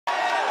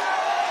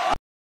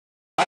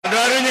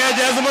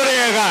Matiang'I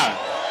muriega.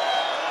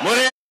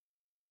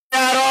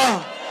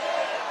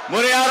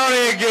 Muriaro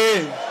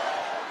rege.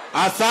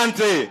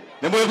 Asante.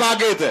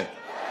 Nimwepagete.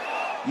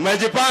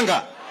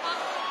 Mmejipanga?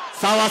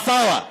 Sawa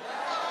sawa.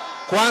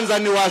 Kwanza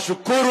ni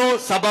washukuru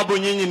sababu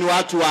nyinyi ni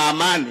watu wa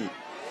amani.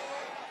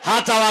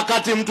 Hata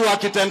wakati mtu wa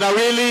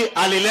kitendawili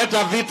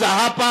alileta vita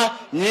hapa,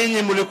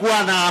 nyinyi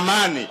mlikuwa na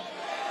amani.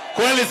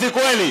 Kweli si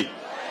kweli?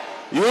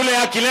 Yule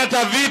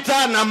akileta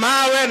vita na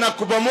mawe na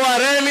kubomoa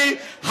reli,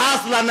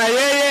 hasla na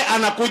yeye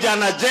anakuja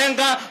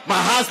anajenga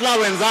mahasla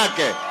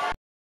wenzake.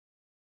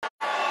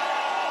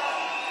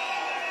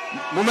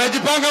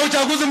 Mumejipanga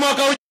uchaguzi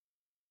mwaka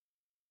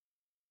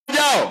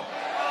ujao?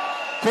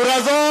 Kura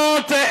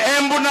zote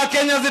Embu na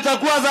Kenya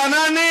zitakuwa za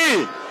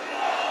nani?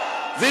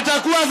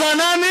 Zitakuwa za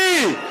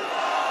nani?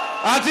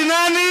 Ati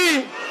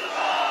nani?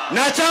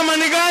 Na chama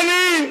ni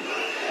gani?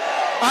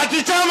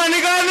 Ati chama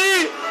ni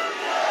gani?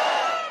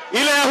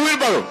 Ile ya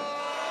wheelbarrow.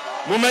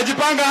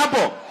 Mumejipanga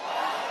hapo?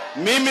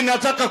 Mimi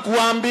nataka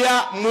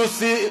kuambia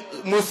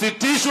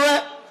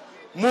musitishwe,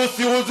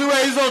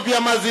 musiuziwe hizo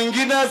vyama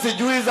zingine,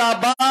 sijui za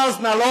bus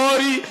na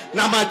lori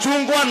na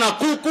machungwa na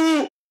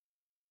kuku.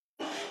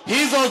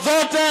 Hizo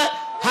zote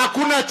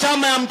hakuna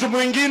chama ya mtu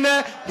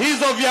mwingine.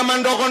 Hizo vyama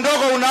ndogo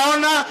ndogo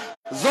unaona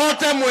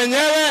zote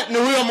mwenyewe ni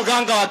huyo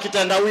mganga wa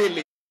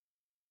kitendawili.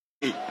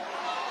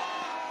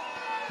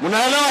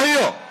 Mnaelewa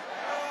hiyo?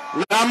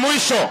 La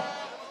mwisho,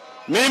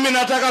 mimi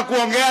nataka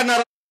kuongea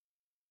na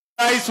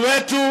rais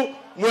wetu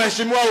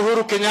Mheshimiwa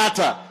Uhuru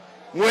Kenyatta,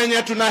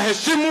 mwenye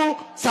tunaheshimu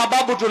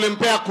sababu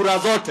tulimpea kura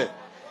zote,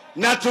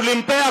 na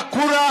tulimpea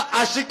kura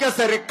ashike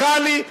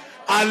serikali,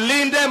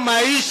 alinde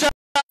maisha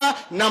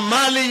na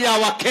mali ya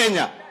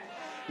Wakenya.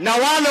 Na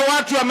wale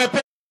watu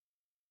wamepea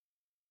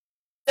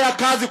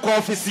kazi kwa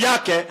ofisi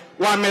yake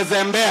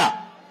wamezembea.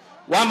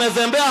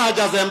 Wamezembea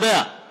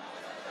hajazembea.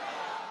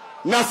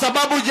 Na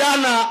sababu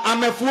jana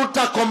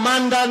amefuta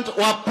commandant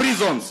wa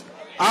prisons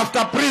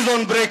after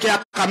prison break ya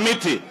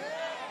committee.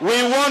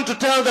 We want to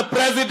tell the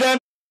president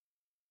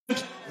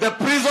the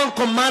prison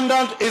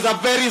commandant is a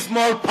very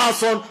small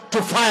person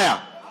to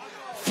fire.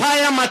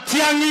 Fire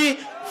Matiang'I,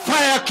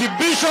 fire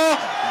Kibicho.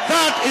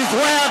 That is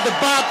where the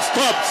buck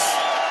stops.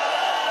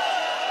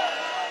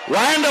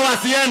 Waende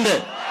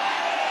wasiende.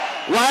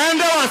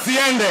 Waende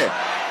wasiende.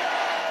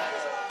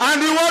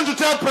 And we want to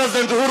tell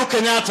President Uhuru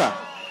Kenyatta,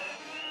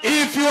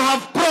 if you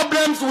have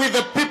problems with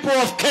the people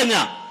of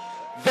Kenya,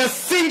 the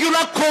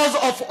singular cause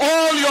of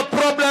all your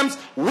problems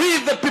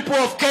with the people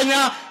of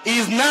Kenya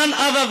is none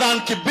other than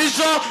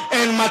Kibicho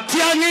and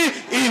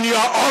Matiang'I in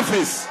your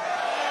office.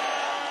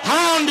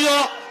 Hao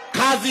ndio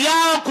kazi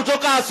yao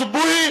kutoka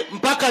asubuhi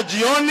mpaka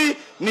jioni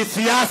ni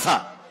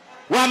siasa.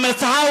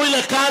 Wamesahau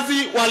ile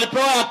kazi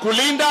walipewa ya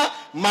kulinda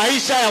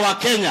maisha ya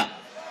Wakenya.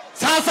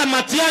 Sasa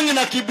Matiang'I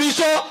na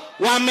Kibicho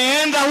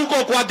wameenda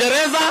huko kwa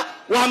gereza,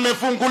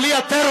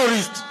 wamefungulia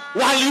terrorist,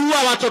 waliua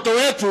watoto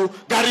wetu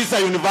Garissa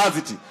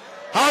University.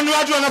 Hao ni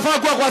watu wanafaa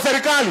kuwa kwa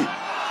serikali.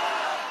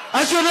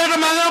 Asio ndio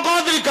maneno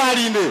kwa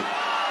serikali ndio.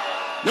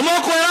 Ni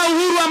mwako ya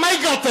Uhuru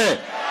amaikate.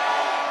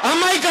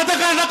 Amaikate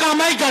kana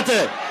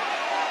amaikate.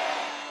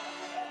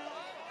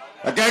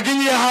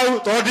 Akaginyi hau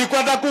todi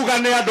kwenda kuga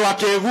ni andu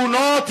akegu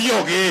no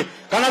tioge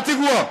kana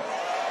tiguo.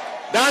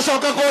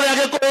 Ndacoka kuria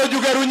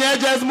gikujugeru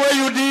nyenjes mwe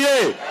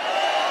UDA.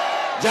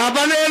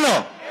 Jamba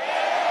neno.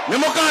 Ni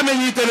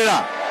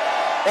mukamenyitirira.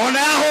 Ona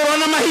yahoro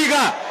na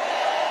mahiga.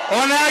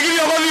 Ona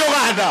yagirio guthio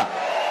Uganda.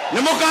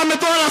 Ni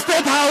mukametwara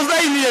State House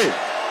thainie.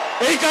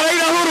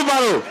 Ikaraira Uhuru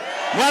baro.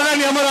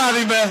 Mwathani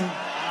amurathime.